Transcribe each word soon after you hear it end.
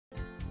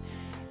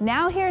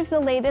Now here's the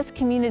latest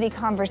community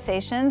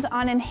conversations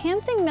on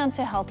enhancing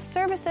mental health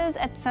services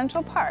at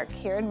Central Park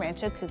here in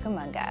Rancho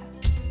Cucamonga.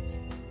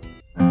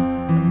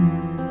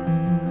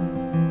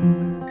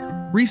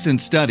 Recent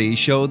studies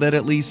show that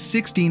at least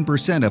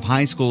 16% of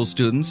high school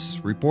students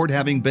report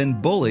having been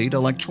bullied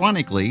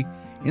electronically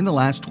in the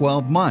last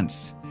 12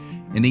 months.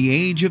 In the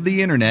age of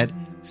the internet,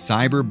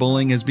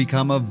 cyberbullying has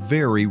become a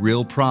very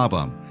real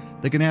problem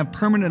that can have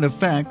permanent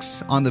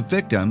effects on the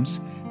victims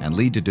and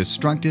lead to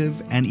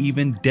destructive and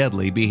even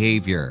deadly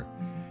behavior.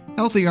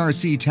 Healthy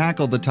RC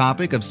tackled the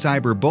topic of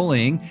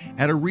cyberbullying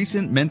at a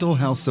recent mental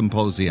health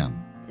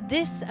symposium.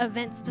 This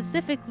event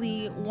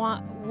specifically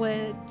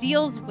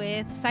deals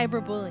with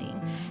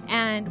cyberbullying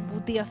and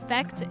the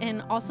effect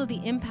and also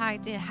the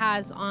impact it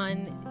has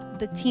on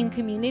the teen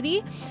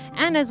community,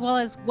 and as well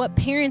as what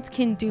parents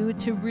can do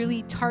to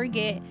really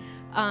target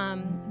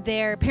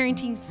their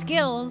parenting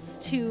skills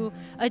to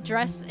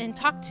address and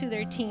talk to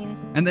their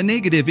teens. And the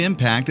negative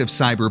impact of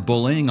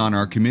cyberbullying on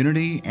our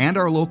community and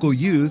our local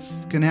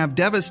youth can have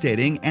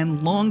devastating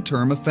and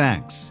long-term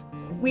effects.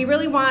 We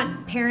really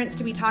want parents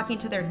to be talking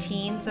to their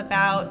teens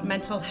about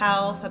mental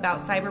health, about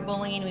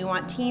cyberbullying. We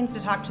want teens to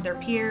talk to their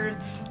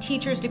peers,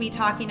 teachers to be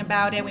talking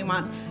about it. We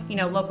want,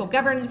 local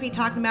government to be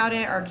talking about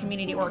it, our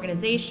community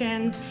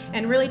organizations,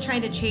 and really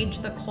trying to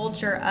change the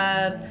culture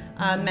of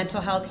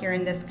mental health here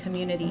in this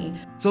community.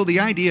 So the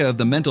idea of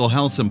the Mental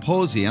Health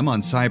Symposium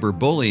on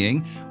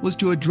cyberbullying was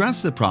to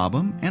address the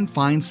problem and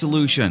find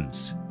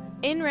solutions.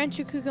 In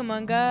Rancho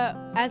Cucamonga,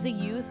 as a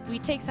youth, we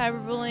take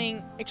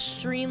cyberbullying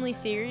extremely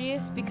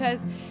serious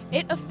because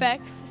it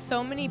affects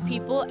so many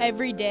people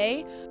every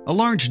day. A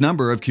large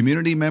number of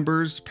community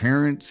members,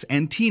 parents,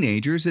 and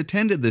teenagers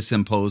attended the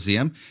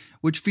symposium,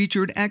 which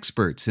featured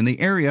experts in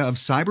the area of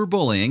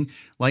cyberbullying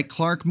like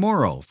Clark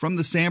Morrow from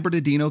the San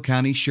Bernardino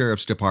County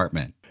Sheriff's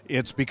Department.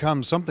 It's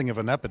become something of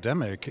an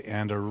epidemic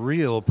and a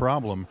real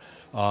problem,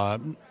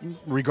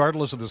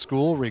 regardless of the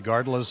school,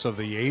 regardless of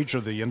the age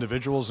of the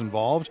individuals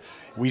involved.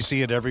 We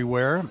see it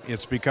everywhere.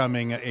 It's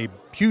becoming a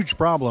huge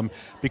problem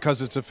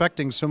because it's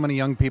affecting so many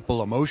young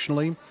people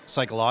emotionally,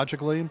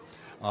 psychologically.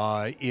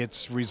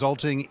 It's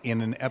resulting in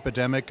an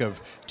epidemic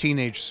of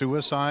teenage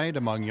suicide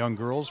among young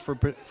girls,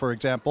 for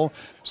example.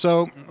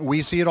 So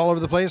we see it all over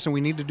the place, and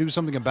we need to do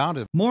something about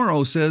it.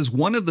 Morrow says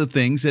one of the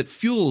things that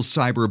fuels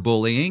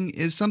cyberbullying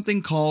is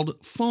something called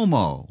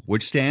FOMO,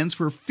 which stands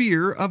for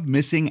fear of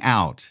missing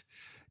out.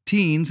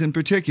 Teens in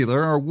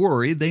particular are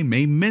worried they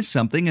may miss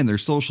something in their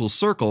social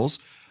circles,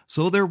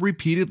 so they're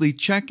repeatedly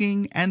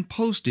checking and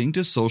posting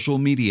to social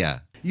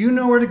media. You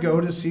know where to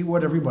go to see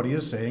what everybody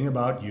is saying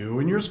about you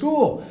and your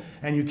school.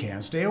 And you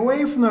can't stay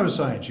away from those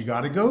sites. You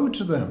got to go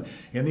to them.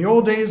 In the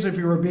old days, if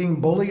you were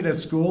being bullied at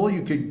school,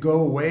 you could go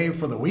away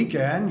for the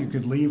weekend. You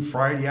could leave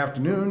Friday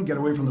afternoon, get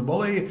away from the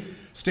bully,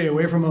 stay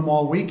away from him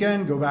all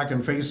weekend, go back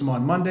and face him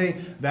on Monday.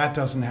 That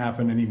doesn't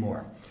happen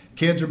anymore.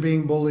 Kids are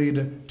being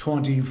bullied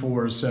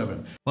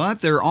 24/7.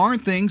 But there are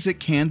things that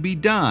can be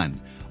done.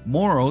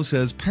 Morrow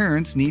says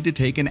parents need to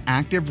take an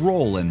active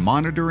role in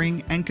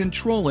monitoring and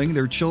controlling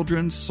their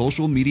children's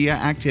social media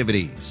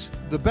activities.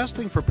 The best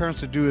thing for parents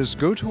to do is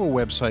go to a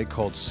website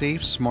called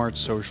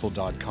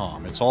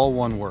safesmartsocial.com. It's all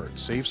one word,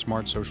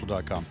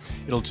 safesmartsocial.com.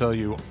 It'll tell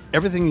you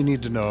everything you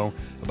need to know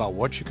about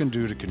what you can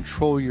do to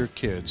control your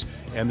kids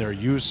and their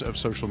use of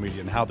social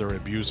media and how they're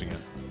abusing it.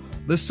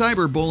 The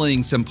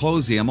Cyberbullying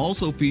Symposium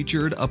also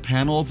featured a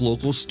panel of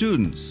local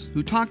students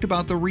who talked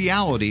about the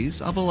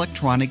realities of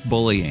electronic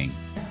bullying.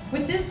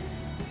 With this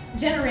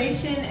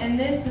generation and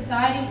this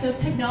society so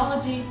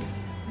technology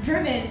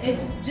driven,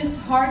 it's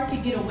just hard to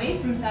get away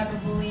from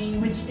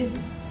cyberbullying, which is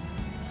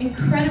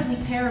incredibly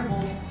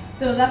terrible.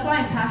 So that's why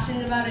I'm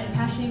passionate about it and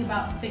passionate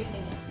about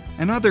fixing it.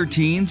 And other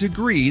teens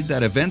agreed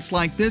that events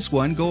like this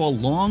one go a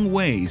long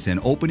ways in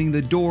opening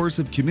the doors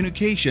of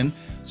communication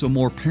so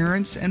more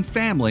parents and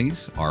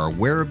families are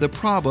aware of the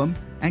problem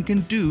and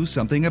can do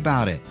something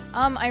about it.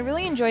 I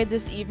really enjoyed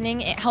this evening.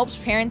 It helps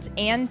parents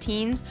and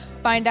teens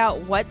find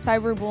out what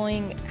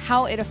cyberbullying,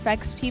 how it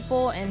affects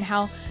people, and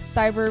how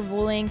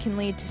cyberbullying can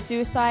lead to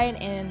suicide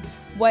and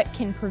what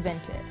can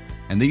prevent it.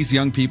 And these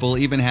young people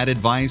even had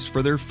advice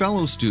for their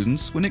fellow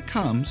students when it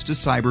comes to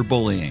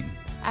cyberbullying.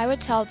 I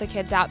would tell the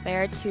kids out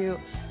there to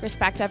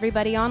respect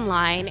everybody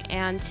online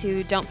and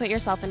to don't put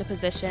yourself in a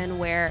position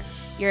where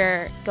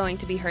you're going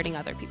to be hurting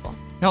other people.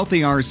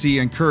 Healthy RC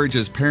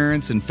encourages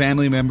parents and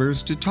family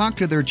members to talk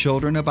to their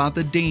children about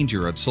the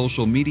danger of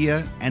social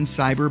media and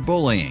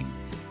cyberbullying.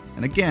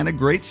 And again, a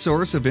great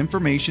source of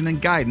information and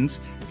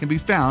guidance can be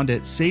found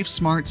at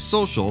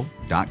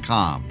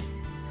safesmartsocial.com.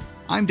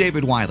 I'm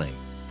David Wiley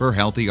for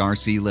Healthy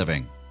RC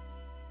Living.